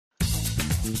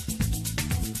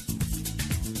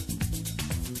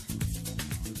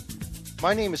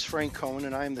My name is Frank Cohen,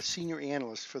 and I am the Senior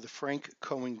Analyst for the Frank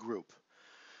Cohen Group,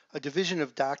 a division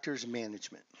of Doctors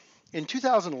Management. In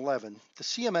 2011, the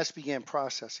CMS began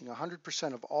processing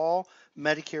 100% of all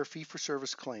Medicare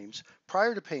fee-for-service claims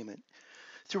prior to payment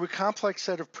through a complex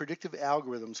set of predictive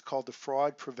algorithms called the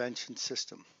Fraud Prevention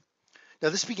System. Now,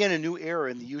 this began a new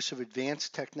era in the use of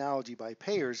advanced technology by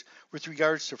payers with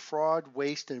regards to fraud,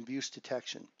 waste, and abuse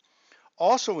detection.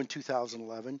 Also in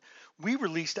 2011, we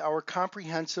released our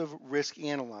comprehensive risk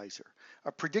analyzer,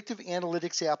 a predictive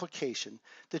analytics application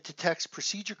that detects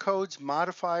procedure codes,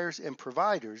 modifiers, and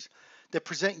providers that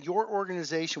present your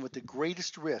organization with the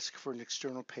greatest risk for an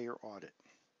external payer audit.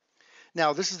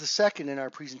 Now, this is the second in our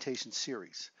presentation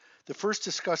series. The first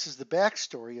discusses the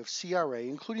backstory of CRA,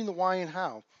 including the why and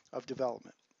how of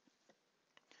development.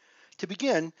 To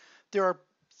begin, there are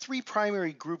three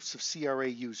primary groups of CRA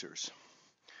users.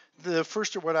 The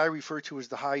first are what I refer to as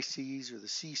the high C's or the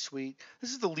C-suite.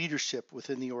 This is the leadership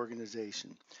within the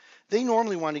organization. They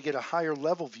normally want to get a higher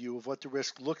level view of what the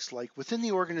risk looks like within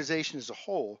the organization as a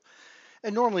whole,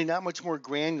 and normally not much more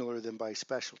granular than by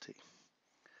specialty.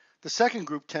 The second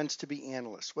group tends to be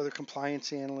analysts, whether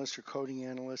compliance analysts or coding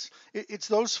analysts. It's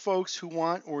those folks who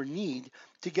want or need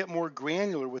to get more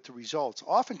granular with the results,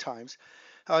 oftentimes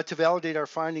to validate our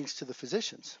findings to the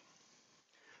physicians.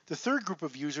 The third group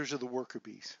of users are the worker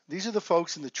bees. These are the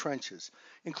folks in the trenches,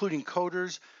 including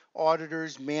coders,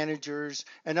 auditors, managers,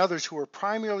 and others who are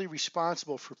primarily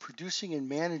responsible for producing and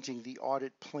managing the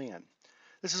audit plan.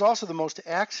 This is also the most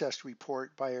accessed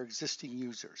report by our existing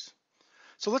users.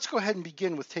 So let's go ahead and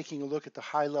begin with taking a look at the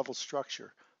high-level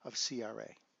structure of CRA.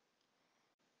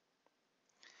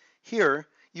 Here,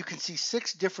 you can see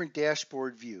 6 different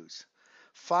dashboard views.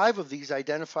 5 of these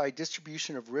identify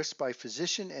distribution of risk by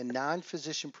physician and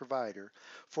non-physician provider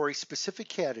for a specific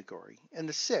category, and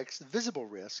the 6th, visible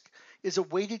risk, is a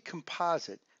weighted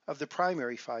composite of the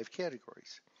primary 5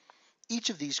 categories. Each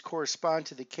of these correspond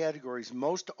to the categories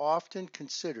most often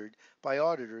considered by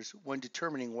auditors when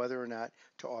determining whether or not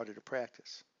to audit a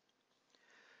practice.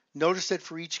 Notice that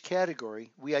for each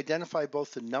category, we identify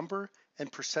both the number and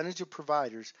percentage of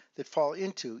providers that fall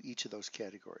into each of those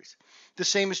categories. The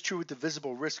same is true with the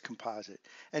visible risk composite,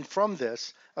 and from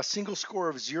this, a single score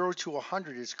of 0 to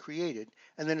 100 is created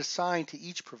and then assigned to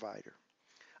each provider.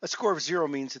 A score of 0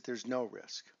 means that there's no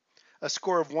risk. A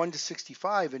score of 1 to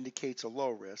 65 indicates a low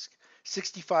risk.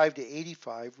 65 to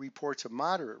 85 reports a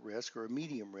moderate risk or a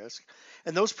medium risk,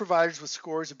 and those providers with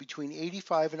scores of between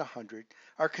 85 and 100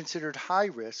 are considered high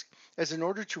risk, as in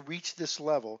order to reach this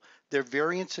level, their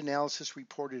variance analysis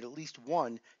reported at least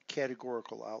one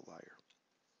categorical outlier.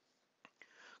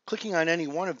 Clicking on any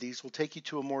one of these will take you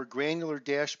to a more granular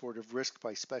dashboard of risk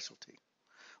by specialty.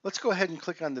 Let's go ahead and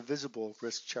click on the visible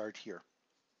risk chart here.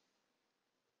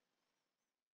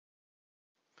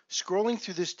 Scrolling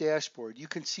through this dashboard, you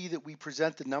can see that we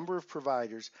present the number of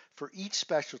providers for each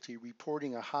specialty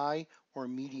reporting a high or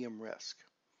medium risk.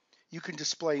 You can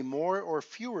display more or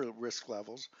fewer risk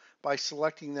levels by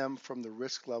selecting them from the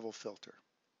risk level filter.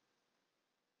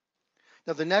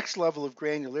 Now, the next level of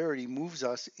granularity moves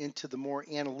us into the more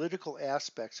analytical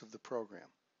aspects of the program.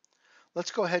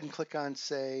 Let's go ahead and click on,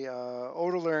 say,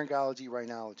 otolaryngology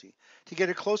rhinology to get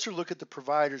a closer look at the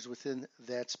providers within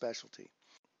that specialty.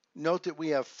 Note that we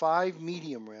have 5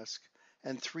 medium risk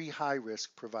and 3 high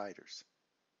risk providers.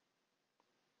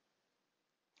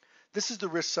 This is the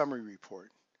risk summary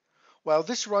report. While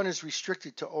this run is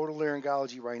restricted to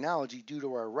otolaryngology rhinology due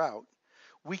to our route,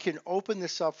 we can open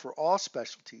this up for all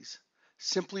specialties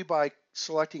simply by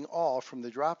selecting all from the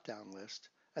drop-down list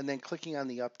and then clicking on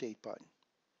the update button.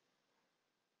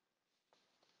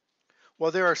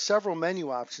 While there are several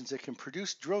menu options that can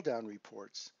produce drill-down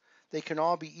reports, they can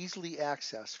all be easily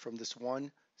accessed from this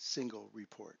one single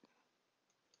report.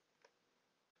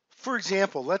 For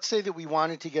example, let's say that we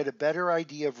wanted to get a better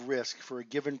idea of risk for a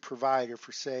given provider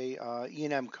for, say,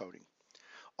 E&M coding.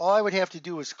 All I would have to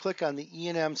do is click on the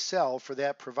E&M cell for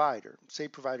that provider, say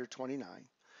provider 29,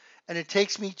 and it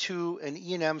takes me to an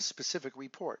E&M specific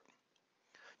report.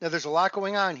 Now, there's a lot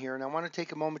going on here, and I want to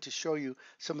take a moment to show you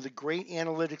some of the great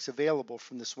analytics available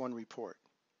from this one report.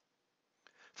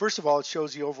 First of all, it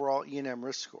shows the overall E&M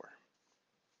risk score.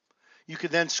 You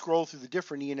can then scroll through the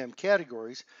different E&M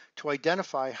categories to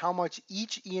identify how much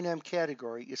each E&M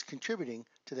category is contributing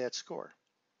to that score.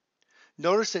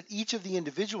 Notice that each of the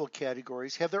individual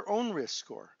categories have their own risk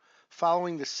score,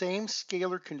 following the same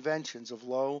scalar conventions of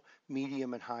low,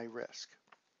 medium, and high risk.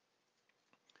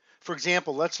 For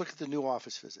example, let's look at the new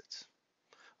office visits.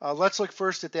 Let's look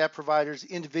first at that provider's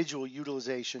individual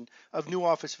utilization of new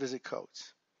office visit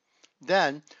codes.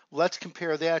 Then let's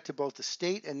compare that to both the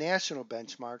state and national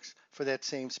benchmarks for that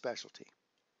same specialty.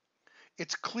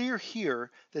 It's clear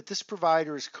here that this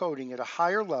provider is coding at a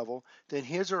higher level than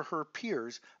his or her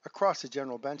peers across the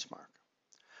general benchmark.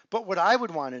 But what I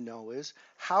would want to know is,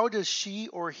 how does she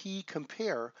or he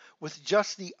compare with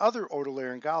just the other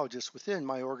otolaryngologists within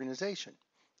my organization?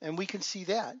 And we can see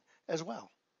that as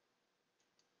well.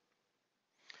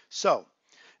 So,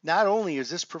 not only is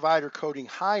this provider coding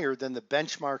higher than the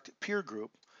benchmarked peer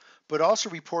group, but also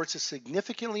reports a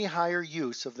significantly higher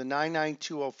use of the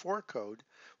 99204 code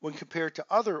when compared to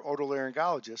other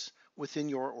otolaryngologists within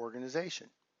your organization.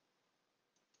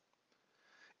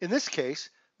 In this case,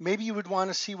 maybe you would want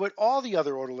to see what all the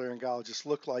other otolaryngologists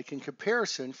look like in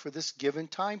comparison for this given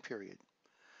time period.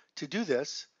 To do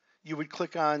this, you would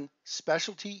click on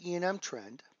Specialty E&M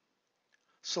Trend,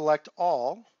 select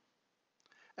All,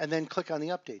 and then click on the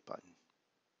Update button.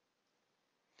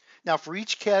 Now, for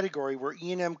each category where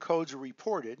E&M codes are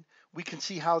reported, we can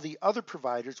see how the other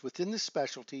providers within the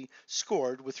specialty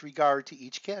scored with regard to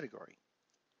each category.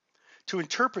 To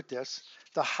interpret this,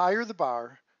 the higher the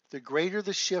bar, the greater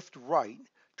the shift right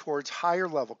towards higher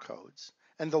level codes,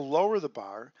 and the lower the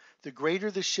bar, the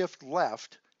greater the shift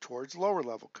left towards lower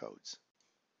level codes.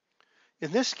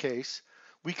 In this case,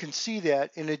 we can see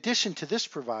that in addition to this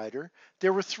provider,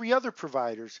 there were 3 other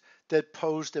providers that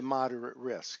posed a moderate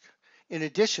risk. In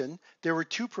addition, there were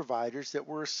 2 providers that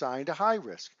were assigned a high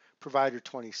risk, provider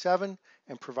 27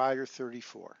 and provider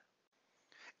 34.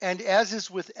 And as is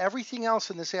with everything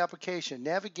else in this application,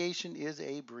 navigation is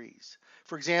a breeze.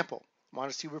 For example,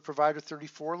 want to see what provider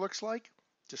 34 looks like?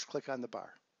 Just click on the bar.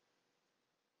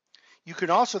 You can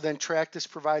also then track this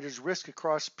provider's risk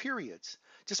across periods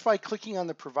just by clicking on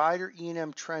the provider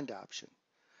E&M trend option.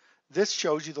 This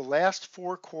shows you the last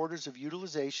 4 quarters of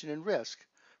utilization and risk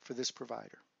for this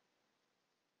provider.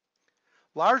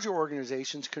 Larger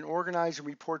organizations can organize and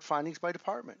report findings by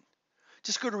department.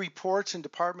 Just go to Reports and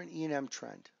Department E&M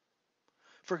Trend.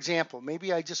 For example,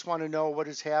 maybe I just want to know what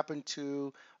has happened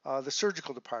to the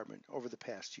surgical department over the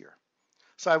past year.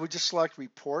 So I would just select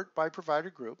Report by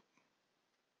Provider Group,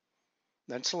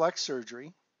 then select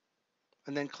Surgery,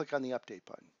 and then click on the Update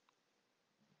button.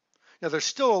 Now there's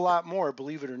still a lot more,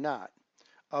 believe it or not,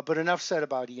 but enough said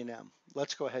about E&M.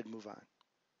 Let's go ahead and move on.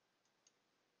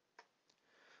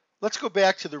 Let's go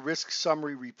back to the risk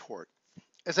summary report.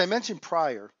 As I mentioned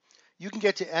prior, you can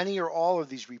get to any or all of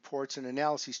these reports and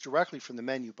analyses directly from the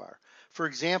menu bar. For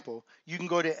example, you can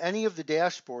go to any of the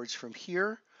dashboards from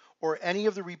here or any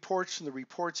of the reports from the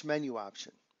Reports menu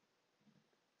option.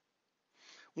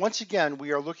 Once again,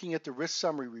 we are looking at the risk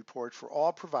summary report for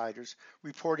all providers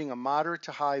reporting a moderate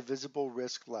to high visible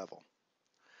risk level.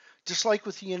 Just like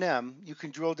with E&M, you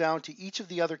can drill down to each of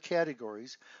the other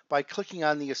categories by clicking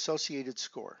on the associated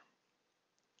score.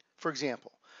 For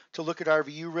example, to look at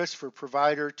RVU risk for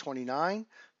provider 29,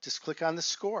 just click on the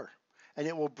score, and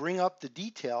it will bring up the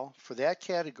detail for that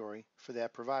category for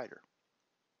that provider.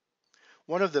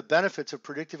 One of the benefits of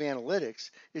predictive analytics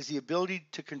is the ability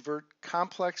to convert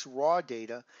complex raw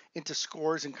data into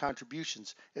scores and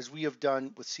contributions, as we have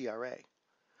done with CRA.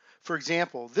 For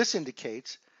example, this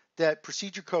indicates that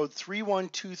procedure code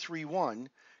 31231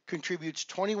 contributes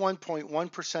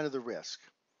 21.1% of the risk.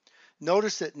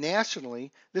 Notice that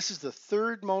nationally, this is the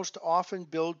 3rd most often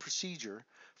billed procedure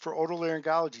for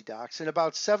otolaryngology docs and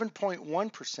about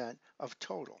 7.1% of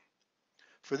total.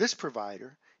 For this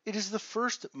provider, it is the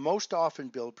 1st most often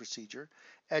billed procedure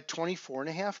at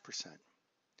 24.5%.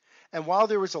 And while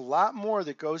there is a lot more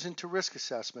that goes into risk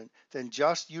assessment than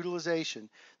just utilization,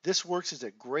 this works as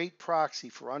a great proxy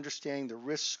for understanding the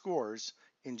risk scores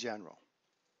in general.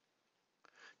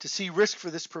 To see risk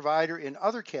for this provider in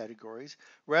other categories,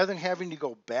 rather than having to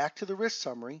go back to the risk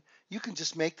summary, you can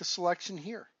just make the selection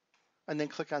here and then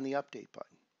click on the Update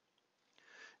button.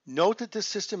 Note that this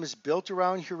system is built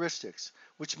around heuristics,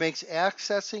 which makes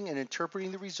accessing and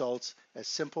interpreting the results as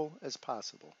simple as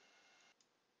possible.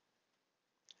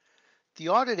 The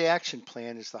Audit Action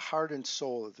Plan is the heart and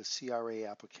soul of the CRA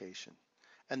application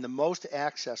and the most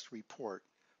accessed report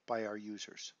by our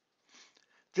users.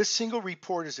 This single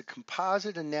report is a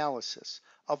composite analysis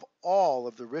of all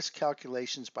of the risk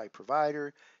calculations by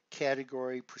provider,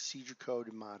 category, procedure code,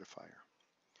 and modifier.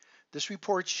 This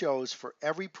report shows for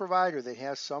every provider that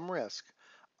has some risk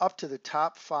up to the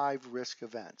top 5 risk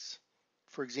events.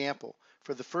 For example,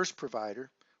 for the first provider,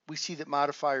 we see that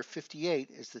modifier 58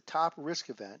 is the top risk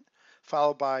event,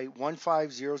 followed by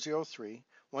 15003,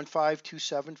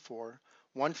 15274,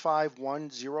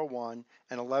 15101,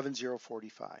 and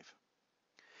 11045.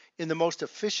 In the most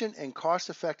efficient and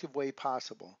cost-effective way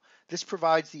possible, this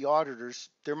provides the auditors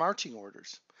their marching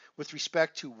orders. with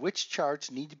respect to which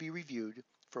charts need to be reviewed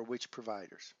for which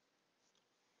providers.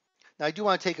 Now, I do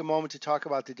want to take a moment to talk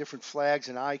about the different flags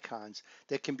and icons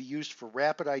that can be used for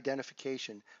rapid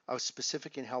identification of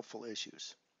specific and helpful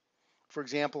issues. For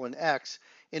example, an X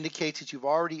indicates that you've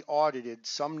already audited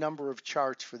some number of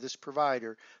charts for this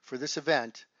provider for this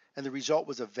event, and the result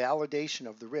was a validation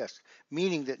of the risk,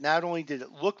 meaning that not only did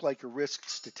it look like a risk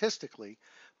statistically,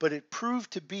 but it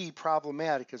proved to be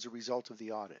problematic as a result of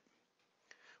the audit.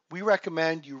 We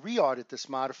recommend you re-audit this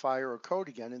modifier or code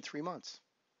again in 3 months.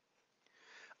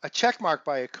 A check mark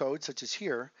by a code, such as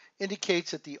here,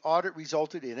 indicates that the audit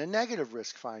resulted in a negative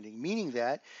risk finding, meaning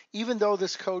that even though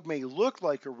this code may look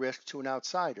like a risk to an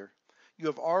outsider, you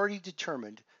have already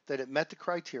determined that it met the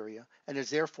criteria and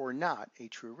is therefore not a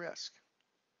true risk.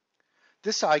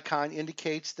 This icon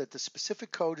indicates that the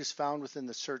specific code is found within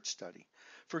the search study.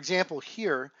 For example,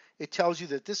 here it tells you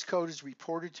that this code is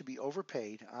reported to be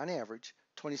overpaid, on average,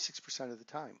 26% of the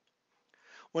time.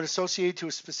 When associated to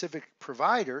a specific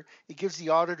provider, it gives the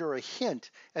auditor a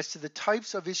hint as to the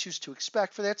types of issues to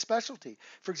expect for that specialty.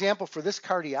 For example, for this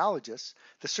cardiologist,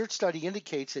 the search study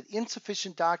indicates that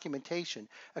insufficient documentation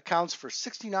accounts for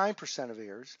 69% of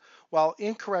errors, while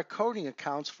incorrect coding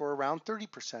accounts for around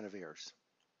 30% of errors.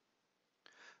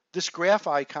 This graph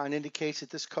icon indicates that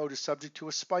this code is subject to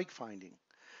a spike finding.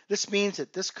 This means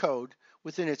that this code,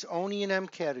 within its own E&M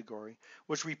category,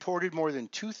 was reported more than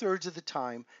 2/3 of the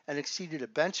time and exceeded a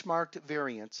benchmarked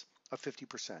variance of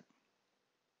 50%.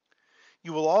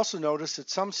 You will also notice that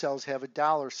some cells have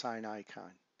a $sign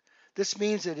icon. This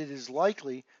means that it is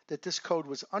likely that this code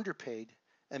was underpaid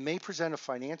and may present a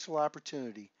financial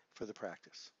opportunity for the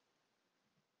practice.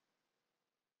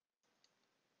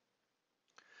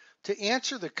 To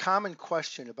answer the common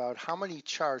question about how many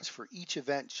charts for each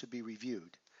event should be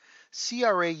reviewed,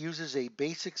 CRA uses a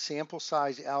basic sample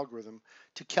size algorithm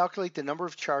to calculate the number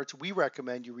of charts we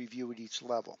recommend you review at each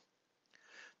level.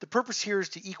 The purpose here is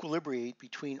to equilibrate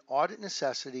between audit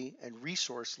necessity and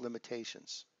resource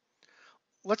limitations.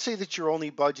 Let's say that you're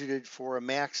only budgeted for a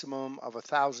maximum of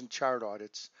 1,000 chart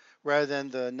audits rather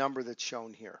than the number that's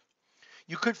shown here.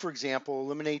 You could, for example,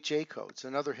 eliminate J codes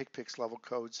and other HCPCS level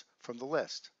codes from the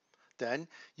list. Then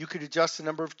you could adjust the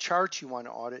number of charts you want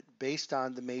to audit based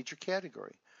on the major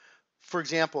category. For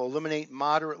example, eliminate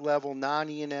moderate level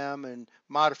non-E&M and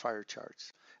modifier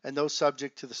charts and those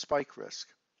subject to the spike risk.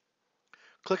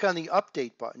 Click on the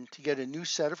Update button to get a new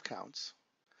set of counts.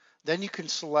 Then you can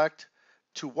select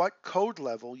to what code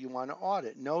level you want to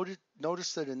audit.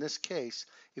 Notice that in this case,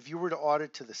 if you were to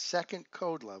audit to the second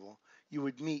code level, you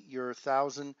would meet your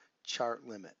 1,000 chart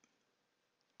limit.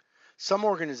 Some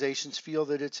organizations feel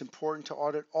that it's important to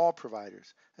audit all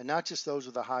providers and not just those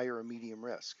with a higher or medium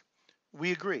risk.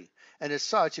 We agree, and as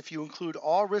such, if you include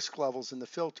all risk levels in the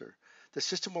filter, the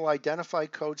system will identify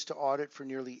codes to audit for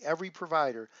nearly every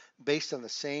provider based on the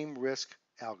same risk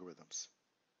algorithms.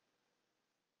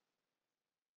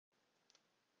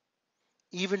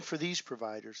 Even for these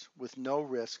providers with no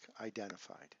risk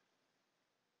identified.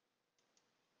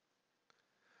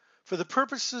 For the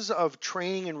purposes of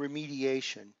training and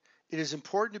remediation, it is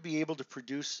important to be able to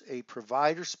produce a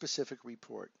provider-specific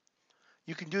report.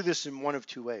 You can do this in one of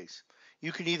two ways.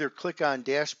 You can either click on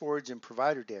Dashboards and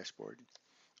Provider Dashboard,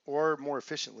 or more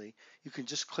efficiently, you can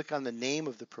just click on the name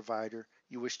of the provider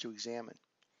you wish to examine.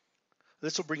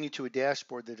 This will bring you to a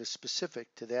dashboard that is specific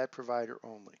to that provider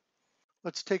only.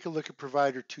 Let's take a look at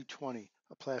Provider 220,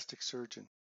 a plastic surgeon.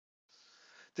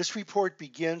 This report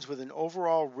begins with an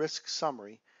overall risk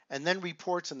summary and then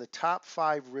reports on the top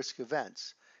 5 risk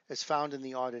events as found in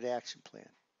the audit action plan.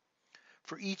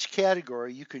 For each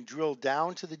category, you can drill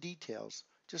down to the details,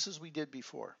 just as we did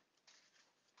before.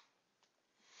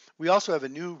 We also have a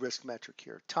new risk metric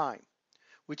here, time,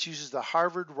 which uses the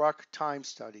Harvard-Ruck time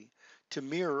study to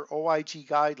mirror OIG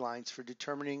guidelines for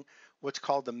determining what's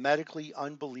called the medically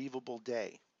unbelievable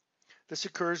day. This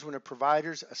occurs when a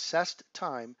provider's assessed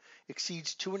time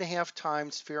exceeds 2.5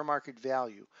 times fair market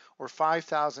value, or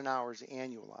 5,000 hours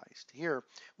annualized. Here,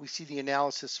 we see the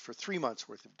analysis for 3 months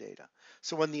worth of data.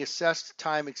 So when the assessed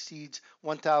time exceeds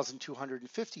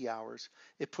 1,250 hours,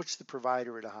 it puts the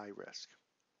provider at a high risk.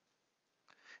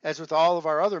 As with all of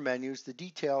our other menus, the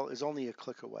detail is only a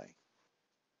click away.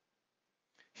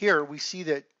 Here, we see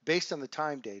that based on the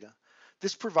time data,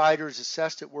 this provider is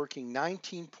assessed at working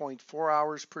 19.4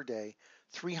 hours per day,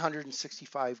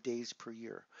 365 days per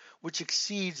year, which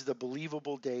exceeds the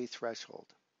believable day threshold.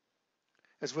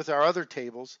 As with our other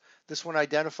tables, this one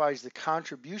identifies the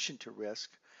contribution to risk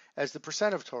as the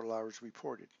percent of total hours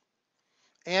reported.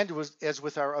 And as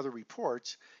with our other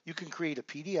reports, you can create a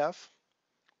PDF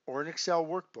or an Excel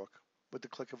workbook with the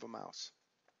click of a mouse.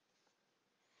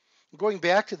 Going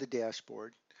back to the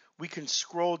dashboard, we can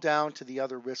scroll down to the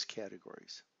other risk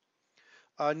categories.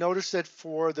 Notice that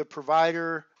for the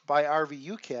provider by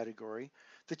RVU category,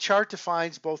 the chart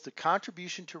defines both the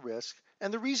contribution to risk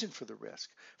and the reason for the risk.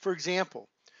 For example,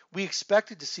 we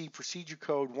expected to see procedure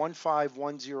code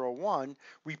 15101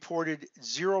 reported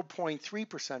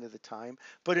 0.3% of the time,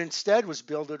 but instead was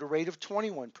billed at a rate of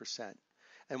 21%.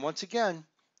 And once again,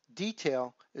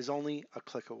 detail is only a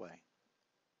click away.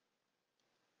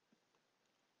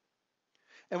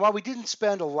 And while we didn't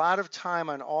spend a lot of time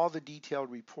on all the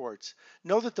detailed reports,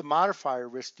 know that the modifier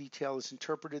risk detail is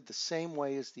interpreted the same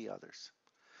way as the others.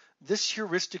 This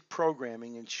heuristic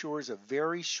programming ensures a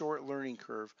very short learning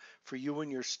curve for you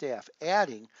and your staff,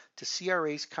 adding to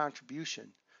CRA's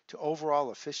contribution to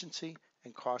overall efficiency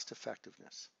and cost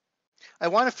effectiveness. I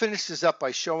want to finish this up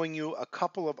by showing you a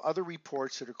couple of other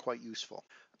reports that are quite useful.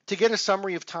 To get a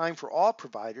summary of time for all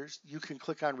providers, you can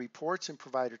click on Reports and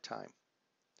Provider Time.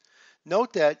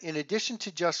 Note that in addition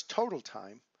to just total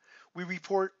time, we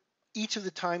report each of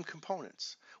the time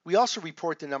components. We also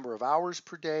report the number of hours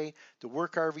per day, the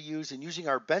work RVUs, and using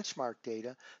our benchmark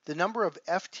data, the number of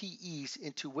FTEs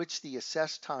into which the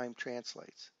assessed time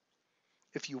translates.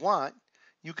 If you want,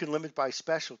 you can limit by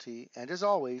specialty, and as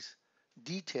always,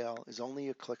 detail is only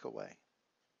a click away.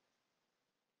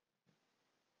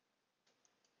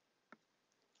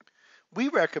 We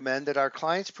recommend that our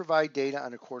clients provide data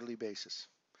on a quarterly basis.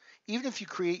 Even if you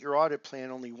create your audit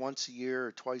plan only once a year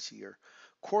or twice a year,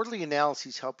 quarterly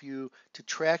analyses help you to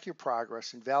track your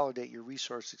progress and validate your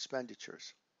resource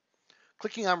expenditures.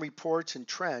 Clicking on Reports and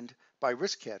Trend by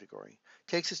risk category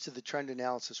takes us to the Trend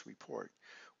Analysis Report,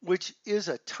 which is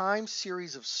a time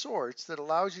series of sorts that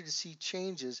allows you to see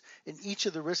changes in each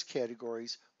of the risk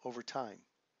categories over time.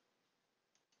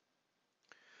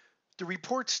 The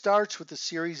report starts with a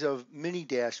series of mini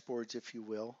dashboards, if you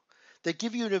will, that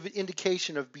give you an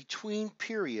indication of between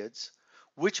periods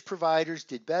which providers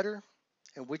did better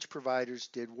and which providers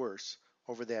did worse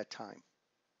over that time.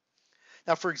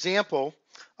 Now, for example,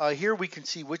 here we can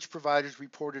see which providers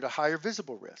reported a higher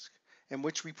visible risk and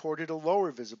which reported a lower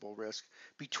visible risk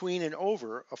between and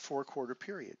over a 4-quarter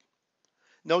period.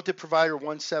 Note that provider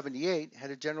 178 had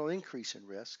a general increase in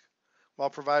risk, while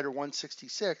provider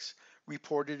 166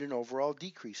 reported an overall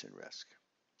decrease in risk.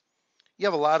 You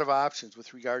have a lot of options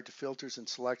with regard to filters and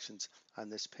selections on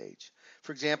this page.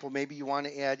 For example, maybe you want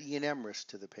to add E&M risk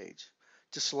to the page.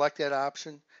 Just select that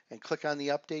option and click on the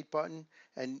Update button,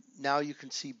 and now you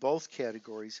can see both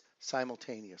categories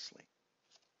simultaneously.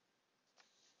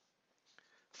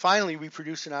 Finally, we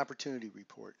produce an opportunity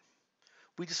report.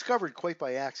 We discovered quite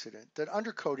by accident that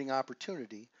undercoding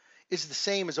opportunity is the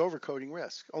same as overcoding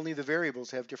risk, only the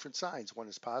variables have different signs. One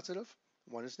is positive,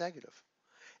 one is negative.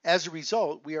 As a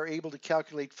result, we are able to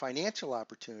calculate financial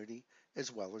opportunity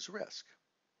as well as risk.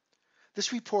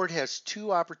 This report has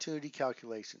 2 opportunity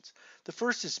calculations. The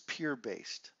first is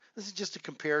peer-based. This is just a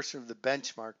comparison of the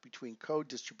benchmark between code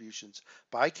distributions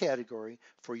by category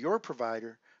for your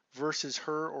provider versus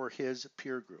her or his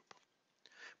peer group.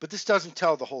 But this doesn't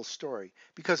tell the whole story,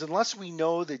 because unless we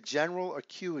know the general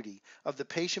acuity of the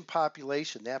patient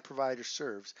population that provider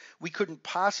serves, we couldn't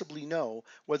possibly know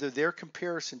whether their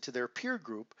comparison to their peer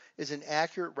group is an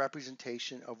accurate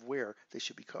representation of where they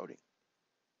should be coding.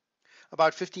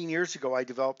 About 15 years ago, I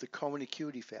developed the Cohen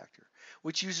Acuity Factor,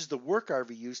 which uses the work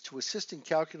RVUs to assist in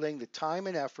calculating the time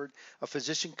and effort a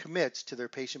physician commits to their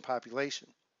patient population.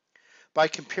 By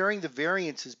comparing the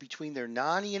variances between their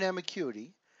non-E&M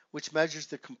acuity, which measures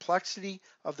the complexity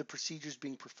of the procedures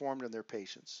being performed on their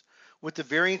patients, with the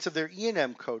variance of their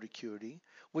E&M code acuity,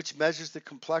 which measures the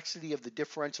complexity of the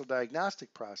differential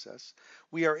diagnostic process,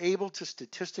 we are able to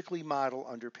statistically model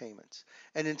underpayments.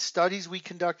 And in studies we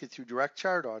conducted through direct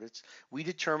chart audits, we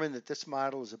determined that this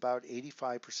model is about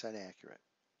 85% accurate.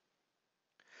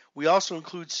 We also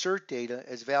include CERT data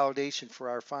as validation for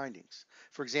our findings.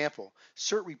 For example,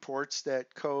 CERT reports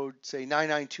that code, say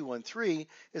 99213,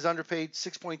 is underpaid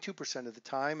 6.2% of the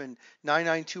time, and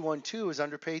 99212 is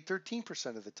underpaid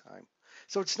 13% of the time.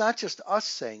 So it's not just us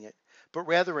saying it, but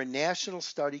rather a national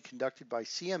study conducted by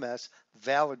CMS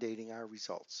validating our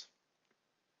results.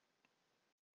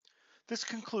 This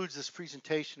concludes this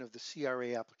presentation of the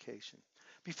CRA application.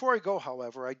 Before I go,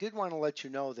 however, I did want to let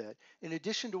you know that in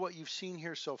addition to what you've seen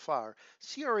here so far,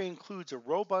 CRA includes a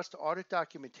robust audit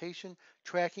documentation,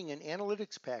 tracking, and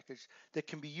analytics package that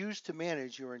can be used to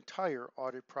manage your entire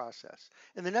audit process.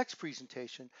 In the next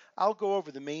presentation, I'll go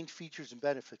over the main features and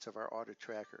benefits of our audit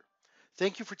tracker.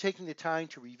 Thank you for taking the time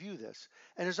to review this,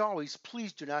 and as always,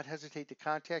 please do not hesitate to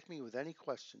contact me with any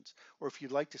questions or if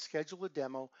you'd like to schedule a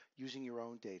demo using your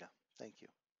own data. Thank you.